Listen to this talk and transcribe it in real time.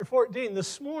14.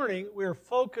 This morning, we're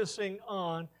focusing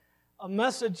on a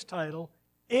message title,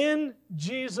 In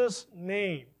Jesus'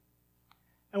 Name,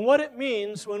 and what it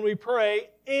means when we pray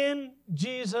in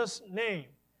Jesus' name,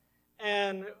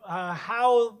 and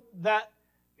how that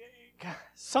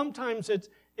sometimes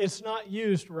it's not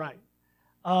used right.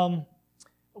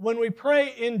 When we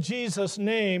pray in Jesus'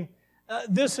 name,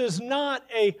 this is not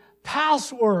a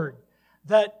password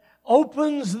that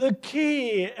opens the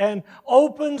key and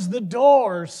opens the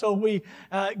door so we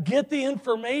get the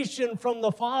information from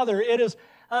the Father. It is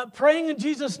praying in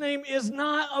Jesus' name is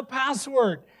not a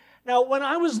password. Now, when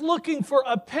I was looking for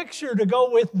a picture to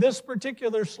go with this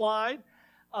particular slide,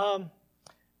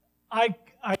 I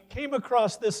came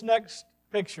across this next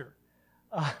picture.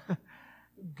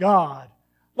 God,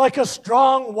 like a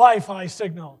strong Wi-Fi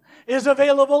signal, is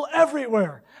available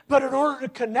everywhere. But in order to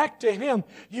connect to Him,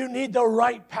 you need the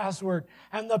right password.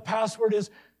 And the password is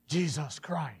Jesus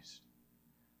Christ.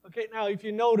 Okay, now if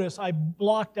you notice, I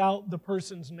blocked out the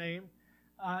person's name.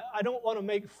 I don't want to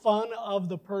make fun of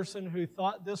the person who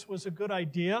thought this was a good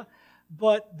idea,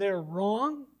 but they're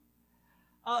wrong.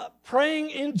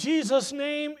 Praying in Jesus'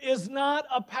 name is not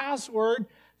a password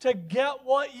to get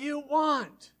what you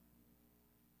want.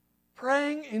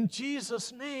 Praying in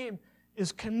Jesus' name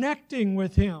is connecting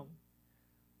with Him.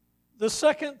 The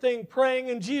second thing praying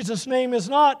in Jesus' name is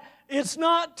not, it's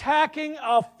not tacking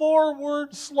a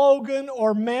 4-word slogan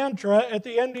or mantra at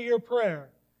the end of your prayer.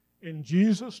 In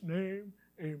Jesus' name,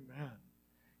 amen.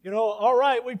 You know, all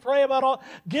right, we pray about all,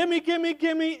 gimme, gimme,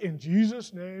 gimme, in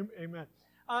Jesus' name, amen.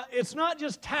 It's not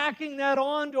just tacking that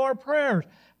on to our prayers.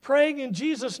 Praying in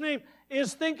Jesus' name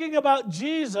is thinking about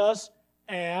Jesus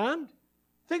and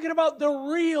thinking about the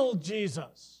real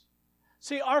Jesus.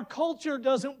 See, our culture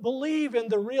doesn't believe in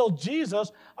the real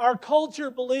Jesus. Our culture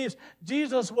believes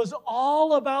Jesus was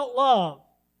all about love.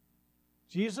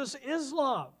 Jesus is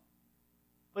love.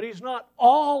 But He's not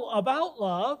all about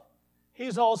love.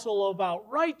 He's also about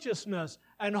righteousness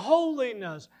and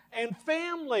holiness and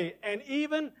family and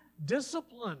even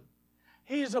discipline.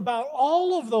 He's about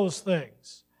all of those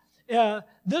things.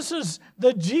 This is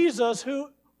the Jesus who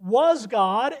was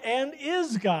God and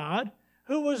is God,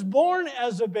 who was born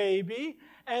as a baby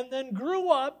and then grew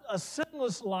up a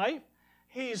sinless life.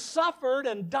 He suffered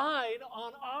and died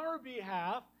on our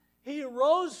behalf. He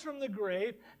rose from the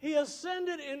grave. He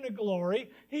ascended into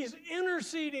glory. He's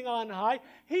interceding on high.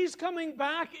 He's coming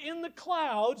back in the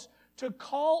clouds to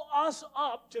call us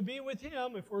up to be with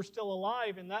Him if we're still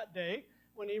alive in that day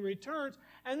when He returns.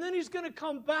 And then He's going to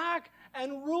come back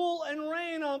and rule and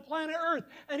reign on planet Earth.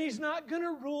 And He's not going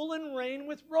to rule and reign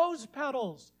with rose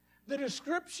petals. The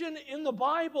description in the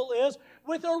Bible is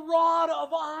with a rod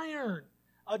of iron,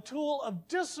 a tool of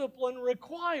discipline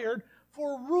required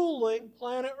for ruling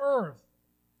planet Earth.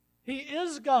 He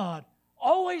is God,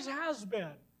 always has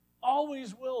been,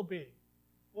 always will be.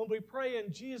 When we pray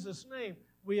in Jesus' name,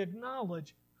 we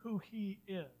acknowledge who He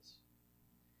is.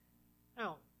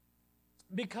 Now,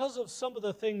 because of some of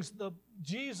the things that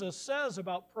Jesus says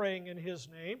about praying in His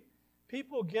name,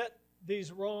 people get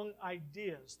these wrong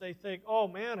ideas. They think, oh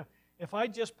man, if I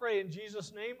just pray in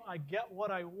Jesus' name, I get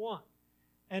what I want.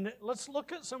 And let's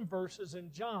look at some verses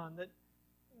in John that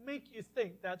make you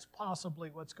think that's possibly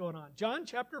what's going on. John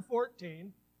chapter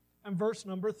 14 and verse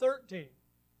number 13.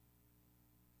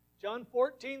 John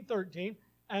 14:13,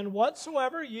 and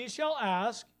whatsoever ye shall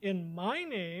ask in my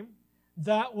name,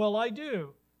 that will I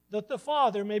do, that the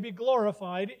Father may be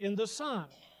glorified in the Son.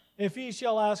 If ye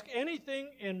shall ask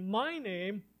anything in my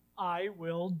name, I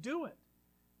will do it.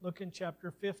 Look in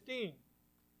chapter 15.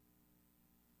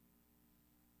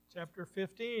 Chapter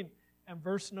 15 and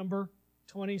verse number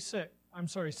 16.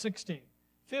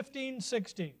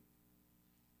 15:16.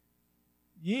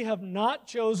 Ye have not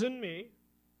chosen me,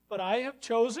 but I have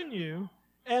chosen you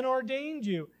and ordained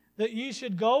you, that ye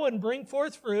should go and bring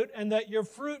forth fruit, and that your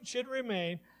fruit should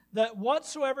remain, that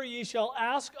whatsoever ye shall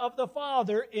ask of the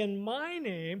Father in my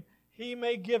name, He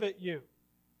may give it you.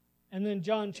 And then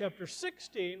John chapter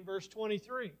 16, verse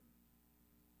 23.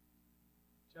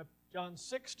 John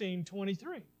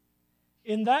 16:23.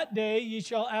 In that day ye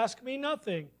shall ask me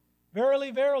nothing.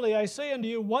 Verily, verily, I say unto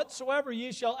you, whatsoever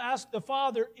ye shall ask the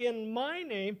Father in my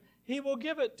name, He will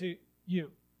give it to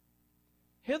you.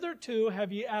 Hitherto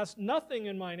have ye asked nothing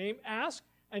in my name. Ask,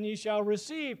 and ye shall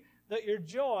receive, that your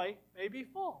joy may be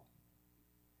full.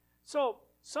 So,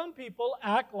 some people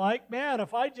act like, man,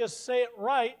 if I just say it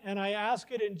right and I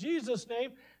ask it in Jesus'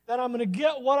 name, then I'm going to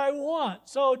get what I want.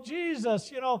 So,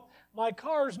 Jesus, my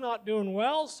car's not doing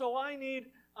well, so I need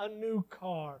a new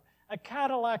car. A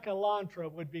Cadillac Elantra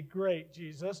would be great,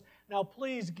 Jesus. Now,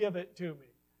 please give it to me.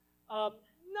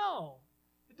 No.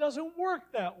 It doesn't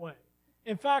work that way.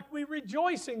 In fact, we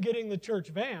rejoice in getting the church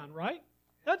van, right?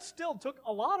 That still took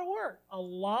a lot of work. A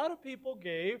lot of people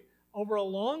gave over a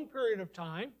long period of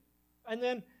time. And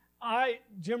then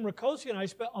Jim Rakosi and I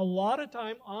spent a lot of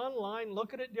time online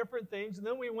looking at different things. And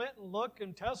then we went and looked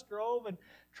and test drove and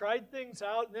tried things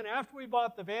out. And then after we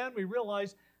bought the van, we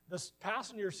realized the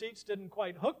passenger seats didn't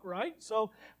quite hook right.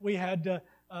 So we had to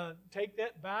take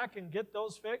that back and get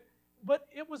those fixed. But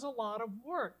it was a lot of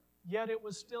work. Yet it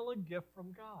was still a gift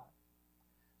from God.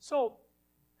 So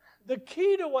the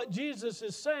key to what Jesus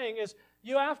is saying is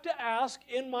you have to ask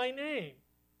in my name.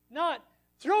 Not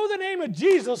throw the name of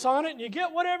Jesus on it and you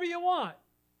get whatever you want.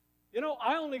 You know,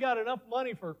 I only got enough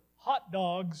money for hot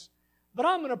dogs, but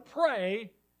I'm going to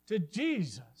pray to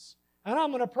Jesus. And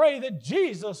I'm going to pray that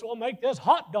Jesus will make this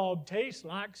hot dog taste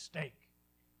like steak.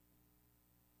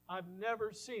 I've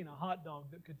never seen a hot dog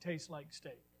that could taste like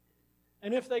steak.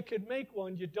 And if they could make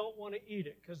one, you don't want to eat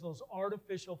it because those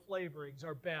artificial flavorings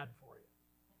are bad for you.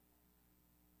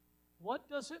 What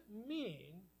does it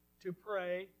mean to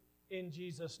pray in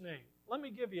Jesus' name? Let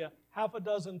me give you half a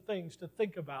dozen things to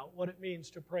think about what it means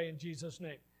to pray in Jesus'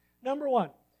 name. Number one,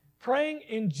 praying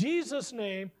in Jesus'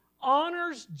 name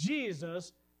honors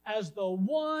Jesus as the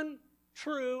one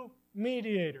true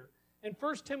mediator. In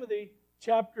 1 Timothy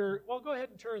chapter, well, go ahead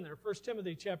and turn there, 1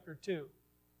 Timothy chapter 2.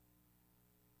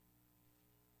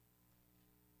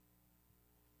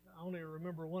 I only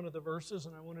remember one of the verses,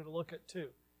 and I wanted to look at two.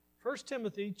 1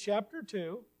 Timothy chapter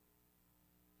 2,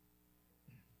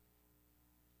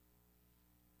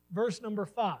 verse number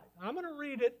 5. I'm going to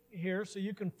read it here so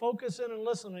you can focus in and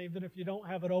listen, even if you don't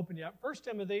have it open yet. 1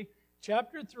 Timothy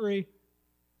chapter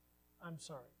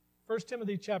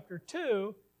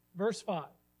 2, verse 5.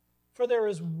 For there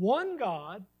is one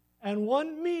God and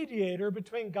one mediator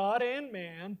between God and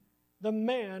man, the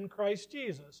man Christ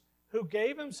Jesus, who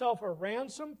gave himself a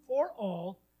ransom for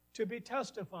all to be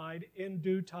testified in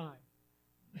due time.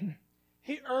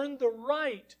 He earned the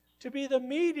right to be the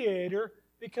mediator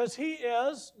because he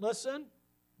is, listen,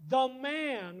 the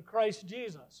man Christ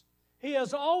Jesus. He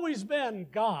has always been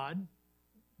God,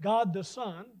 God the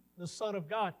Son of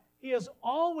God. He has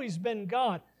always been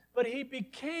God, but he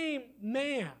became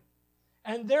man.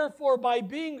 And therefore, by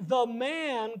being the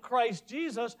man Christ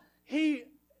Jesus, he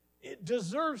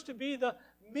deserves to be the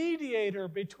mediator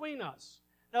between us.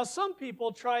 Now, some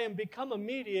people try and become a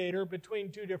mediator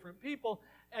between two different people,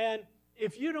 and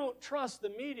if you don't trust the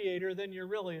mediator, then you're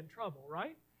really in trouble,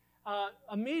 right?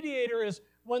 A mediator is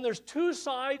when there's two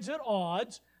sides at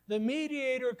odds, the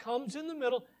mediator comes in the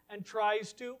middle and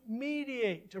tries to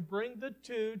mediate, to bring the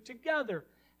two together.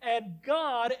 And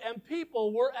God and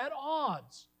people were at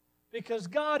odds because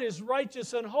God is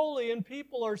righteous and holy and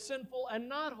people are sinful and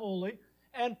not holy.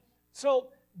 And so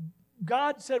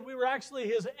God said we were actually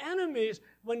his enemies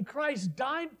when Christ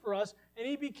died for us, and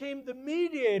he became the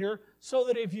mediator so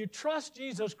that if you trust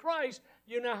Jesus Christ,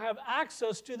 you now have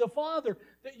access to the Father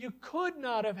that you could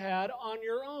not have had on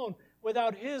your own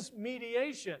without his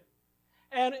mediation.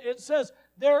 And it says,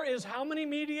 there is how many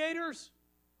mediators?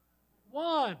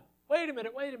 One. Wait a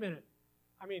minute.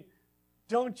 I mean,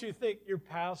 don't you think your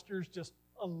pastor's just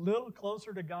a little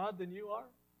closer to God than you are?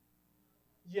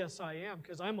 Yes, I am,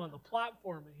 because I'm on the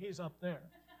platform and he's up there.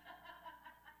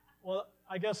 Well,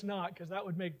 I guess not, because that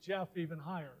would make Jeff even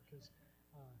higher.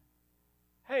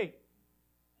 Hey,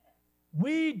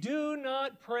 we do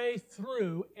not pray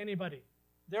through anybody.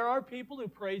 There are people who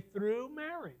pray through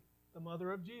Mary, the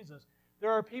mother of Jesus.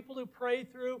 There are people who pray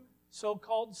through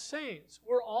so-called saints.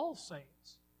 We're all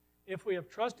saints. If we have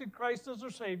trusted Christ as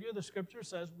our Savior, the Scripture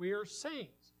says we are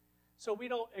saints. So we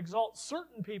don't exalt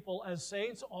certain people as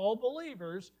saints. All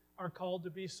believers are called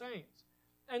to be saints.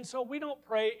 And so we don't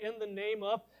pray in the name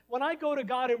of. When I go to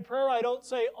God in prayer, I don't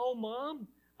say, oh, Mom,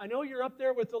 I know you're up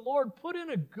there with the Lord. Put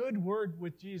in a good word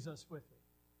with Jesus with me.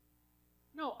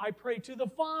 No, I pray to the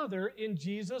Father in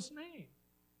Jesus' name.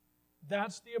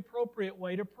 That's the appropriate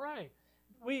way to pray.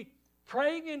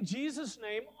 Praying in Jesus'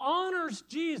 name honors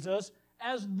Jesus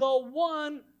as the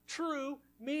one true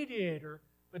mediator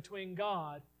between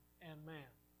God and man.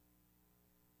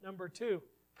 Number two,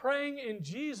 praying in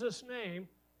Jesus' name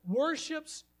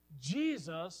worships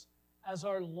Jesus as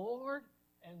our Lord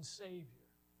and Savior.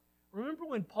 Remember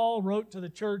when Paul wrote to the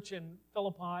church in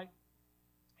Philippi?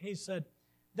 He said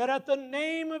that at the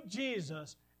name of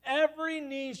Jesus, every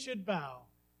knee should bow,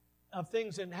 of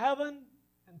things in heaven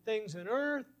and things in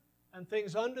earth and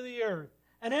things under the earth.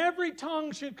 And every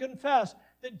tongue should confess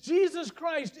that Jesus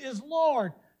Christ is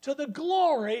Lord, to the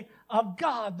glory of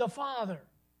God the Father.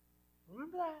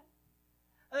 Remember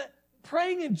that?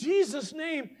 Praying in Jesus'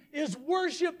 name is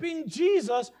worshiping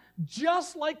Jesus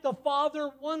just like the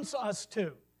Father wants us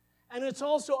to. And it's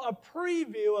also a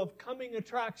preview of coming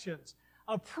attractions,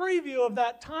 a preview of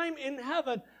that time in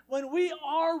heaven when we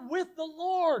are with the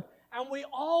Lord and we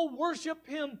all worship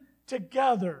Him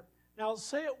together. Now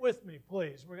say it with me,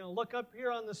 please. We're going to look up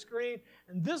here on the screen,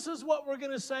 and this is what we're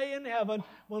going to say in heaven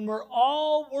when we're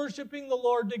all worshiping the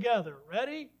Lord together.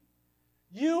 Ready?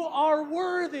 You are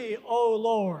worthy, O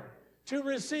Lord, to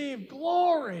receive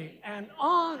glory and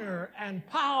honor and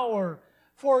power,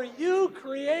 for you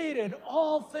created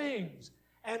all things,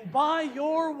 and by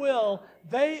your will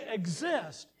they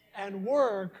exist and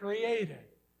were created.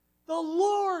 The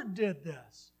Lord did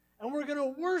this, and we're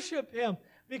going to worship Him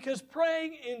because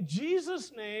praying in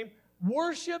Jesus' name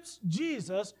worships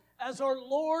Jesus as our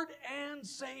Lord and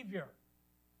Savior.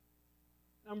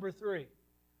 Number 3,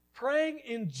 praying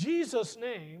in Jesus'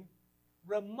 name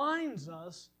reminds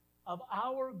us of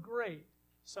our great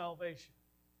salvation.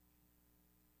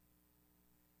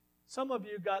 Some of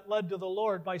you got led to the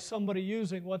Lord by somebody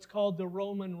using what's called the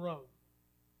Roman road.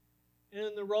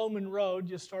 In the Roman road,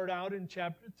 you start out in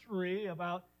chapter 3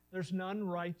 about there's none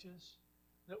righteous,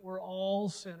 that we're all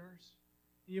sinners.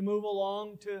 You move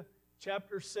along to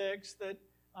chapter 6 that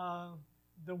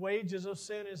the wages of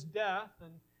sin is death,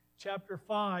 and chapter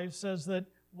 5 says that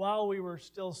while we were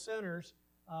still sinners,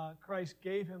 Christ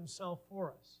gave Himself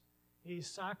for us. He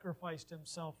sacrificed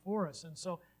Himself for us. And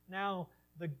so now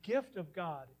the gift of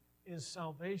God is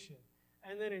salvation.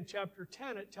 And then in chapter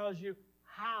 10, it tells you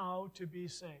how to be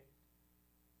saved.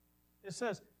 It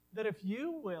says that if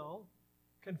you will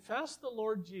confess the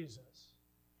Lord Jesus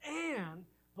and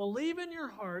believe in your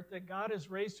heart that God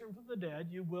has raised Him from the dead,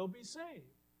 you will be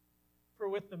saved. For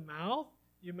with the mouth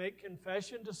you make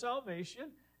confession to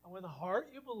salvation, and with the heart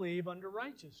you believe unto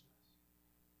righteousness.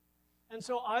 And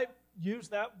so I use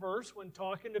that verse when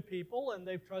talking to people and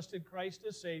they've trusted Christ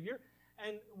as Savior.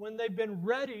 And when they've been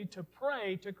ready to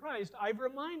pray to Christ, I've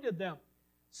reminded them,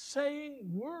 saying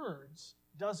words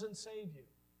doesn't save you.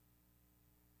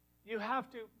 You have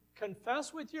to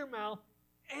confess with your mouth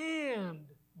and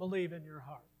believe in your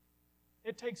heart.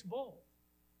 It takes both.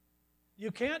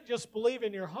 You can't just believe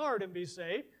in your heart and be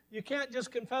saved. You can't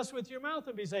just confess with your mouth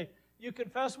and be saved. You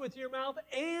confess with your mouth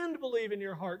and believe in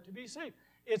your heart to be saved.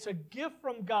 It's a gift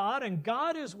from God, and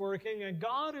God is working, and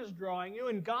God is drawing you,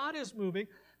 and God is moving,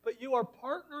 but you are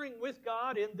partnering with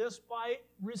God in this by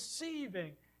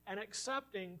receiving and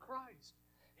accepting Christ.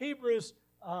 Hebrews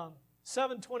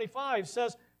 7:25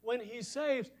 says, when He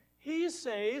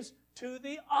saves to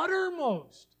the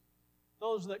uttermost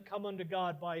those that come unto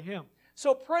God by Him.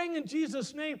 So praying in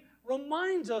Jesus' name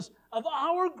reminds us of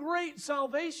our great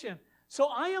salvation. So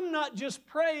I am not just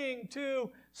praying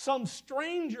to some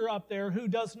stranger up there who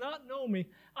does not know me.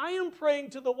 I am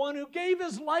praying to the one who gave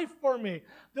His life for me,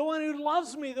 the one who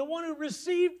loves me, the one who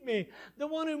received me, the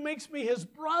one who makes me His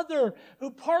brother,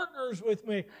 who partners with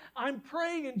me. I'm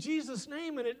praying in Jesus'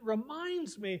 name, and it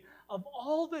reminds me of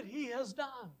all that He has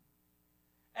done.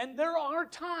 And there are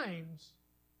times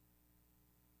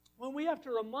when we have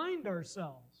to remind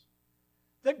ourselves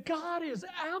that God is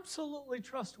absolutely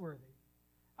trustworthy.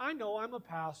 I know I'm a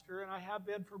pastor, and I have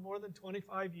been for more than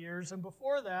 25 years, and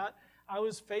before that, I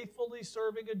was faithfully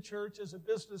serving in church as a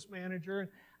business manager, and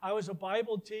I was a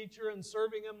Bible teacher and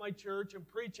serving in my church and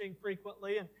preaching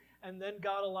frequently, and then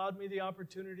God allowed me the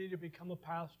opportunity to become a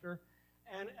pastor,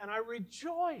 and I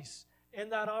rejoice in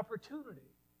that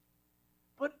opportunity.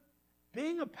 But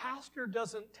being a pastor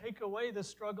doesn't take away the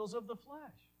struggles of the flesh.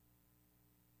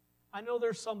 I know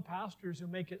there's some pastors who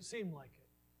make it seem like it.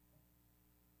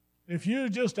 If you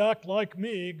just act like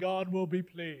me, God will be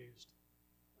pleased.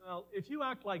 Well, if you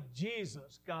act like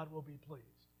Jesus, God will be pleased.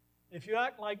 If you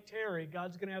act like Terry,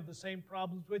 God's going to have the same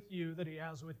problems with you that He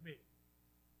has with me.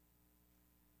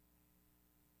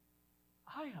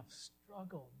 I have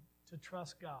struggled to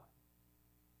trust God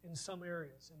in some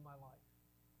areas in my life.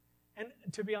 And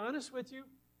to be honest with you,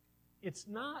 it's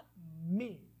not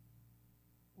me.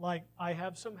 Like, I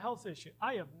have some health issue.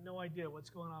 I have no idea what's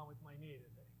going on with my knee today.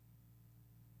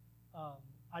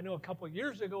 I know a couple of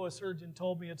years ago a surgeon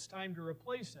told me it's time to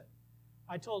replace it.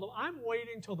 I told him, I'm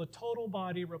waiting till the total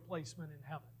body replacement in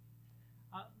heaven.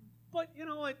 But, you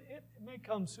know, it may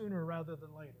come sooner rather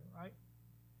than later, right?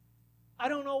 I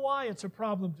don't know why it's a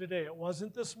problem today. It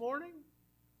wasn't this morning.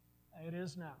 It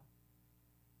is now.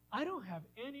 I don't have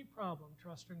any problem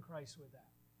trusting Christ with that.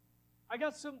 I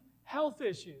got some health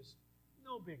issues.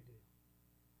 No big deal.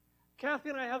 Kathy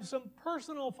and I have some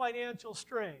personal financial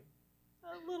strain.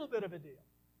 A little bit of a deal.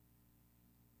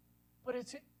 But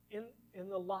it's in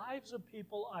the lives of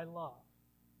people I love.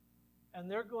 And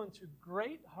they're going through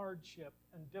great hardship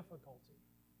and difficulty.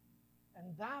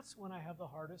 And that's when I have the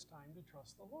hardest time to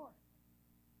trust the Lord.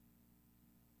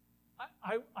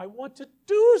 I want to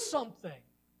do something.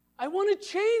 I want to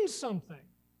change something.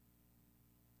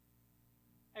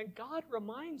 And God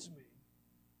reminds me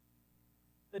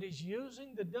that He's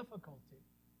using the difficulty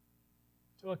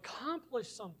to accomplish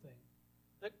something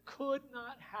that could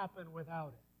not happen without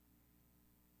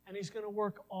it. And He's going to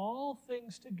work all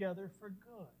things together for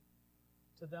good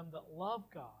to them that love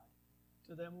God,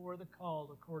 to them who are the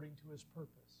called according to His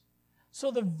purpose. So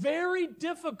the very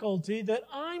difficulty that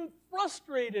I'm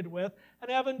frustrated with and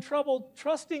having trouble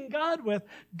trusting God with,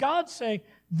 God's saying,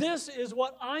 this is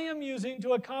what I am using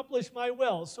to accomplish my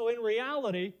will. So in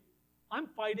reality, I'm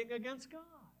fighting against God.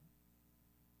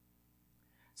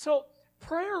 So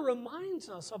prayer reminds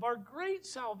us of our great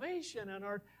salvation and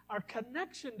our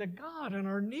connection to God and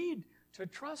our need to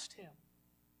trust Him.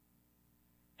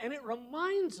 And it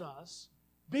reminds us,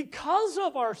 because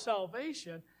of our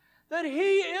salvation, that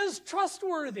He is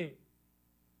trustworthy.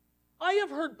 I have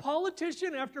heard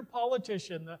politician after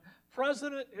politician. The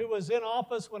president who was in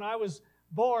office when I was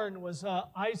born was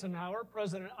Eisenhower,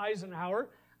 President Eisenhower.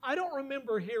 I don't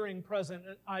remember hearing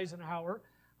President Eisenhower,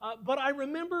 but I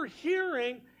remember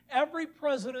hearing every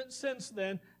president since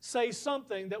then say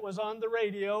something that was on the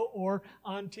radio or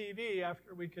on TV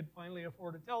after we could finally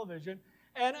afford a television.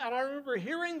 And I remember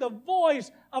hearing the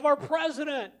voice of our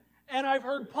president. And I've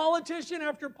heard politician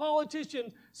after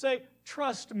politician say,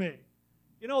 trust me.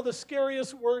 You know, the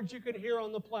scariest words you can hear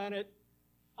on the planet,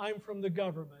 I'm from the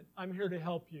government. I'm here to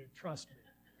help you. Trust me.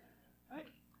 Right?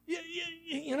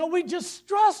 You know, we just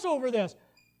stress over this.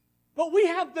 But we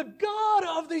have the God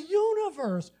of the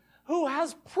universe who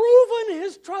has proven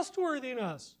His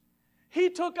trustworthiness. He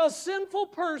took a sinful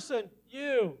person,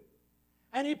 you,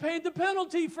 and He paid the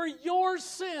penalty for your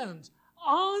sins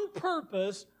on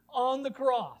purpose on the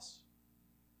cross.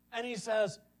 And He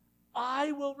says,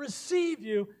 I will receive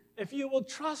you if you will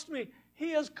trust me.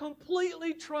 He is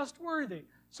completely trustworthy.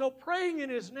 So praying in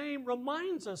His name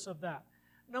reminds us of that.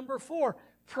 Number 4,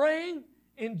 praying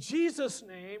in Jesus'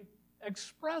 name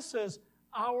expresses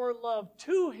our love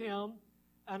to Him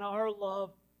and our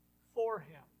love for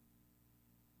Him.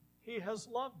 He has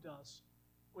loved us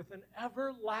with an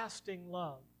everlasting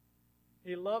love.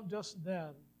 He loved us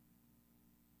then,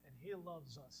 and He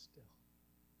loves us still.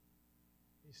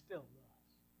 He still does.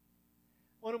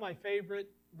 One of my favorite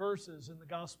verses in the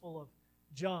Gospel of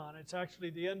John, it's actually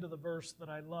the end of the verse that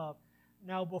I love.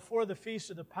 Now, before the feast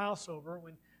of the Passover,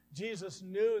 when Jesus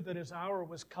knew that His hour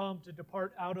was come to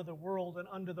depart out of the world and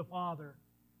unto the Father,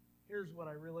 here's what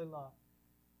I really love.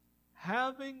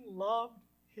 Having loved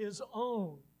His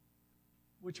own,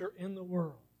 which are in the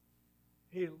world,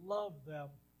 He loved them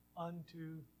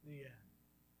unto the end.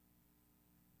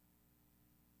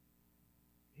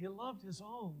 He loved His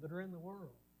own that are in the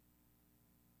world.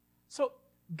 So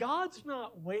God's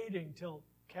not waiting till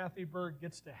Kathy Bird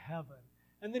gets to heaven,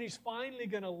 and then He's finally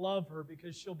going to love her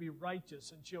because she'll be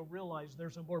righteous and she'll realize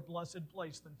there's a more blessed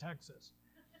place than Texas.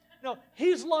 No,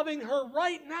 He's loving her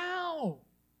right now.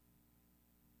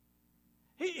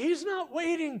 He's not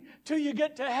waiting till you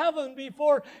get to heaven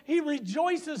before He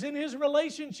rejoices in His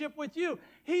relationship with you.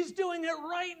 He's doing it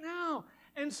right now.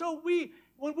 And so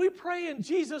when we pray in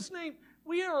Jesus' name,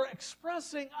 we are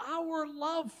expressing our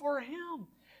love for Him.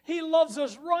 He loves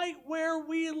us right where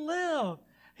we live.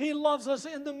 He loves us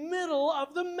in the middle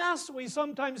of the mess we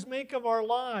sometimes make of our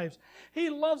lives.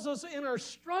 He loves us in our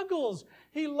struggles.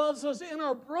 He loves us in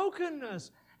our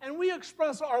brokenness. And we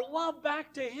express our love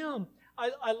back to Him.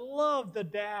 I love the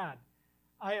dad.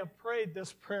 I have prayed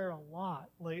this prayer a lot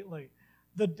lately.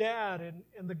 The dad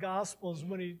in the Gospels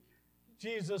when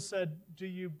Jesus said, do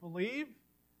you believe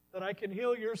that I can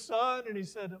heal your son? And he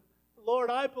said,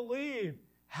 Lord, I believe.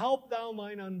 Help thou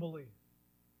mine unbelief.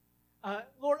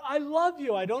 Lord, I love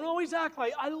you. I don't always act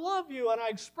like I love you. And I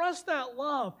express that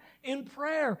love in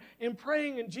prayer, in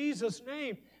praying in Jesus'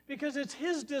 name, because it's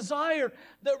His desire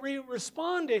that we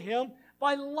respond to Him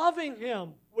by loving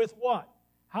Him with what?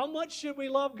 How much should we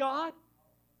love God?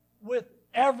 With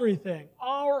everything.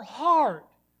 Our heart,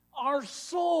 our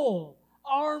soul,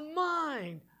 our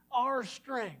mind, our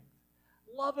strength.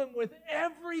 Love Him with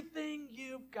everything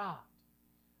you've got.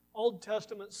 Old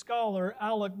Testament scholar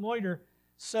Alec Moiter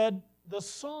said the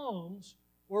Psalms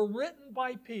were written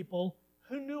by people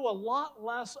who knew a lot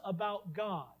less about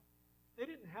God. They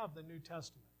didn't have the New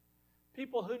Testament.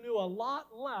 People who knew a lot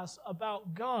less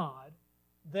about God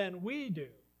than we do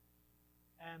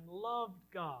and loved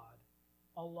God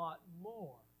a lot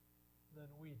more than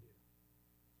we do.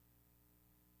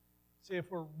 See,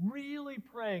 if we're really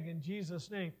praying in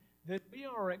Jesus' name, that we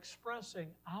are expressing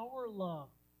our love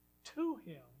to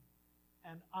Him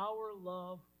and our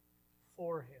love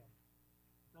for Him.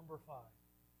 Number 5.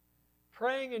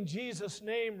 Praying in Jesus'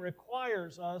 name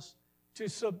requires us to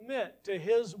submit to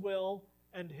His will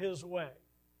and His way.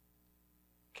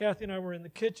 Kathy and I were in the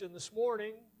kitchen this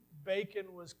morning.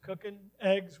 Bacon was cooking,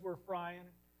 eggs were frying,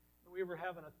 and we were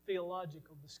having a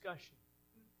theological discussion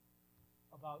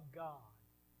about God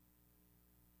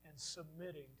and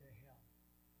submitting to Him.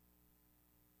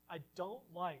 I don't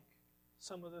like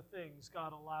some of the things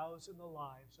God allows in the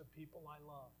lives of people I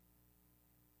love.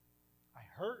 I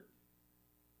hurt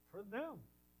for them.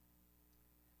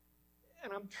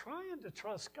 And I'm trying to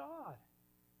trust God.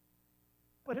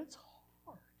 But it's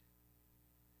hard.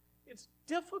 It's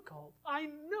difficult. I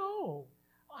know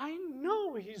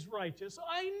He's righteous.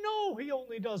 I know He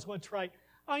only does what's right.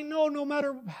 I know no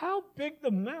matter how big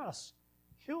the mess,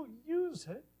 He'll use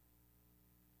it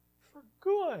for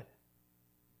good.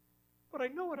 But I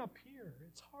know it up here.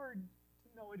 It's hard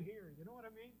to know it here. You know what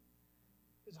I mean?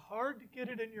 It's hard to get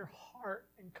it in your heart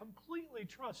and completely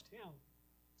trust Him.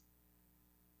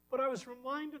 But I was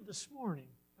reminded this morning,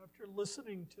 after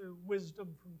listening to wisdom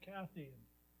from Kathy and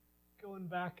going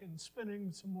back and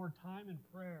spending some more time in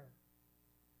prayer,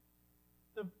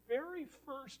 the very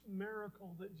first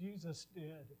miracle that Jesus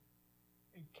did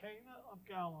in Cana of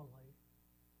Galilee,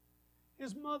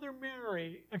 His mother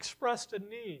Mary expressed a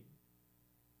need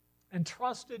and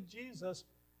trusted Jesus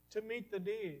to meet the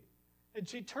need. And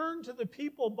she turned to the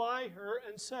people by her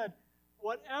and said,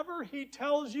 "Whatever He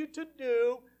tells you to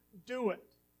do, do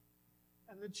it."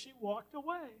 And then she walked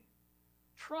away,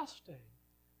 trusting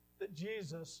that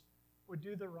Jesus would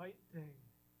do the right thing.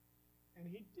 And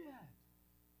He did.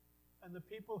 And the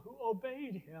people who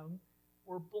obeyed Him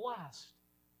were blessed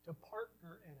to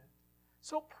partner in it.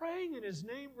 So praying in His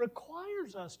name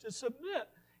requires us to submit.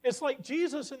 It's like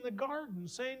Jesus in the garden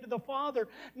saying to the Father,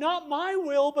 "Not my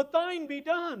will, but thine be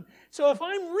done." So if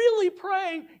I'm really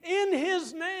praying in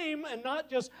His name and not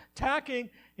just tacking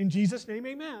 "in Jesus' name,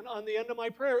 amen" on the end of my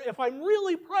prayer, if I'm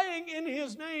really praying in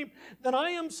His name, then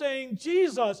I am saying,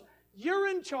 "Jesus, You're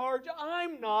in charge,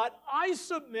 I'm not. I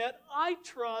submit, I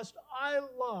trust, I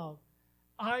love,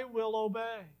 I will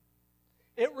obey."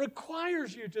 It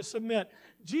requires you to submit.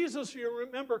 Jesus, you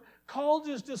remember, called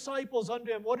His disciples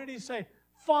unto Him. What did He say?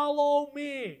 "Follow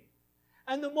me."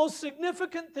 And the most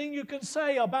significant thing you can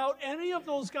say about any of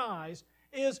those guys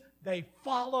is they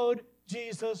followed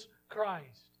Jesus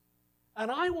Christ.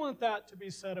 And I want that to be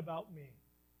said about me.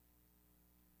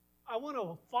 I want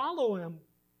to follow Him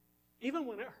even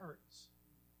when it hurts.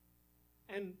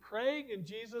 And praying in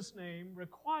Jesus' name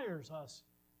requires us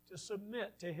to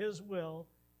submit to His will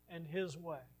and His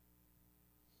way.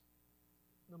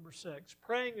 Number 6,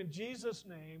 praying in Jesus'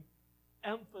 name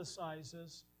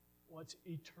emphasizes what's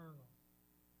eternal.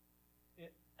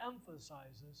 It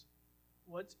emphasizes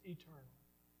what's eternal.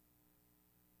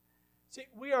 See,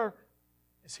 we are,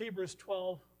 as Hebrews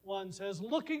 12:1 says,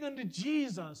 looking unto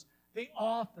Jesus, the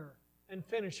author and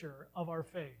finisher of our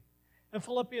faith. In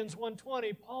Philippians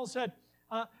 1:20, Paul said,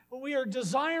 we are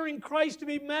desiring Christ to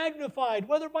be magnified,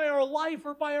 whether by our life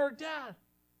or by our death.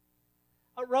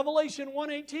 Revelation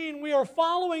 1:18, we are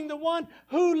following the one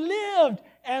who lived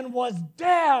and was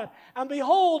dead, and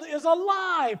behold, is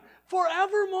alive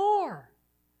forevermore.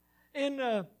 In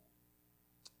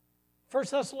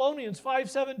 1 Thessalonians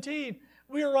 5:17,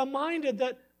 we are reminded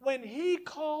that when He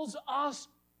calls us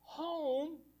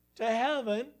home to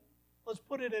heaven, let's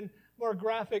put it in more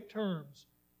graphic terms,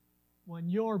 when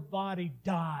your body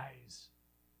dies,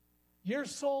 your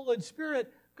soul and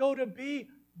spirit go to be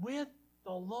with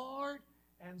the Lord,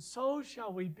 and so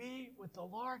shall we be with the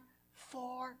Lord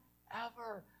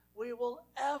forever. We will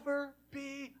ever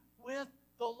be with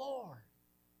the Lord.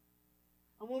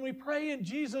 And when we pray in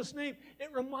Jesus' name,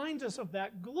 it reminds us of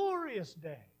that glorious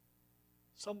day,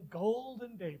 some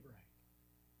golden daybreak,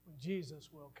 when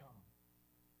Jesus will come.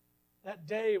 That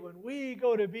day when we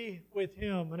go to be with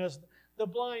Him. And as the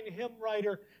blind hymn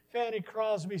writer Fanny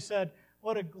Crosby said,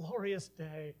 what a glorious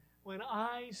day when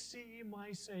I see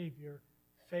my Savior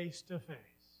face to face.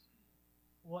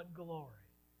 What glory.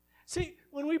 See,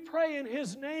 when we pray in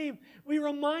His name, we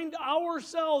remind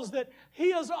ourselves that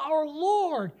He is our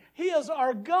Lord, He is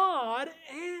our God,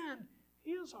 and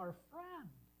He is our friend.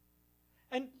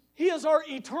 And He is our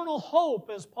eternal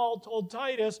hope, as Paul told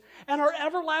Titus, and our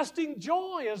everlasting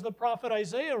joy, as the prophet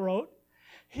Isaiah wrote.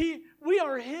 We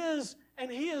are His, and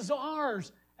He is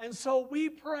ours. And so we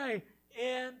pray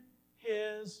in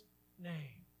His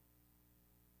name.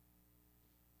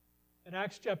 In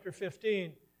Acts chapter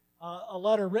 15, a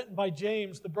letter written by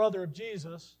James, the brother of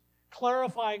Jesus,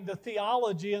 clarifying the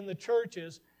theology in the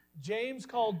churches, James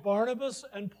called Barnabas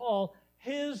and Paul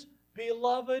his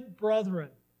beloved brethren.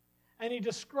 And he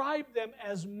described them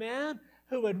as men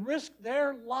who would risk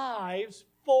their lives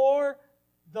for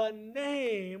the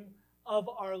name of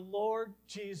our Lord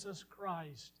Jesus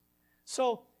Christ.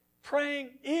 So,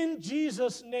 praying in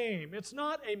Jesus' name, it's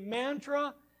not a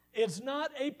mantra, it's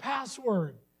not a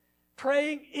password.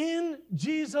 Praying in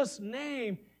Jesus'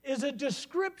 name is a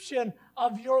description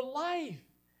of your life.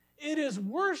 It is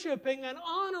worshiping and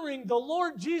honoring the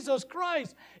Lord Jesus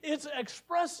Christ. It's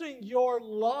expressing your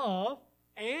love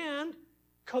and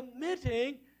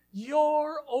committing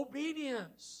your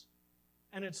obedience.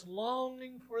 And it's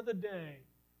longing for the day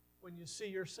when you see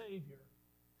your Savior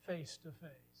face to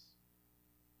face.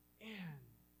 In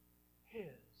His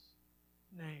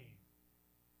name.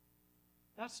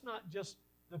 That's not just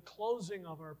the closing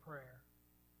of our prayer.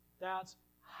 That's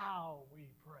how we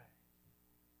pray.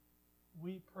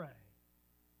 We pray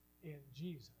in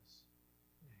Jesus'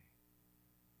 name.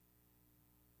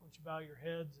 Won't you bow your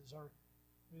heads as our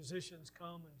musicians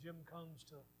come and Jim comes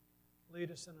to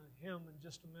lead us in a hymn in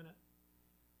just a minute.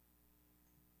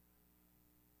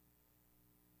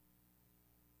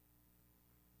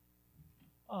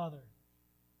 Father,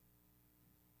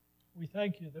 we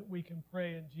thank you that we can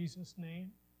pray in Jesus'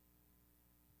 name.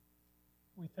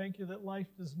 We thank you that life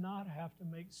does not have to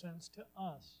make sense to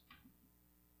us.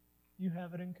 You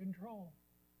have it in control.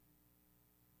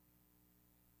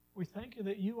 We thank you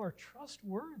that you are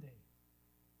trustworthy.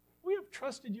 We have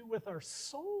trusted you with our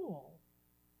soul.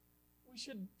 We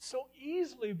should so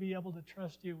easily be able to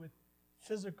trust you with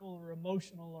physical or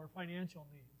emotional or financial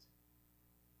needs.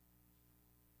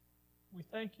 We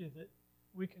thank you that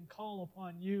we can call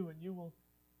upon you and you will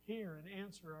hear and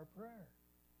answer our prayer.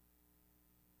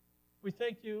 We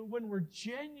thank you when we're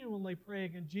genuinely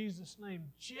praying in Jesus' name,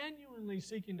 genuinely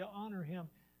seeking to honor Him.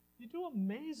 You do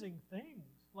amazing things,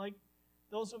 like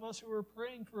those of us who are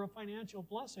praying for a financial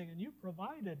blessing, and you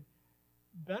provided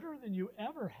better than you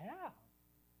ever have.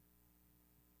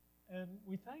 And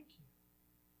we thank you.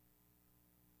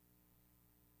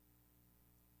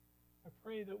 I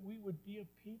pray that we would be a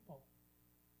people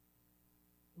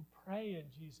who pray in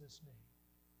Jesus' name,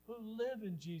 who live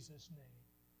in Jesus' name,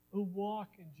 who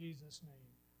walk in Jesus' name,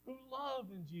 who love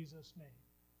in Jesus' name.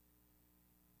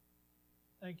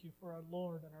 Thank you for our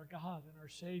Lord and our God and our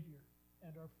Savior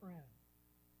and our friend,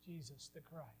 Jesus the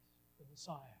Christ, the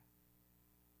Messiah,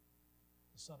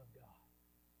 the Son of God.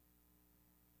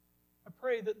 I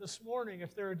pray that this morning,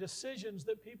 if there are decisions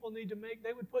that people need to make,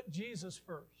 they would put Jesus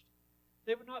first.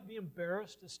 They would not be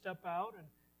embarrassed to step out and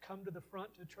come to the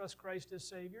front to trust Christ as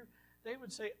Savior. They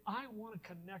would say, I want to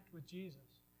connect with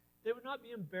Jesus. They would not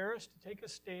be embarrassed to take a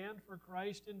stand for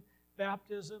Christ in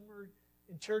baptism or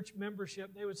in church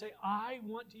membership. They would say, I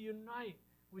want to unite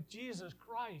with Jesus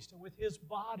Christ and with His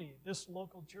body, this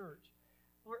local church.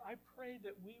 Lord, I pray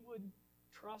that we would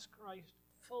trust Christ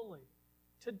fully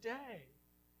today,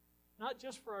 not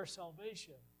just for our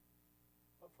salvation,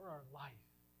 but for our life.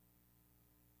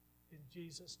 In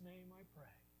Jesus' name I pray.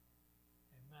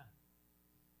 Amen.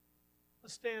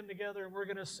 Let's stand together and we're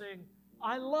going to sing,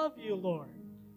 I love you, Lord.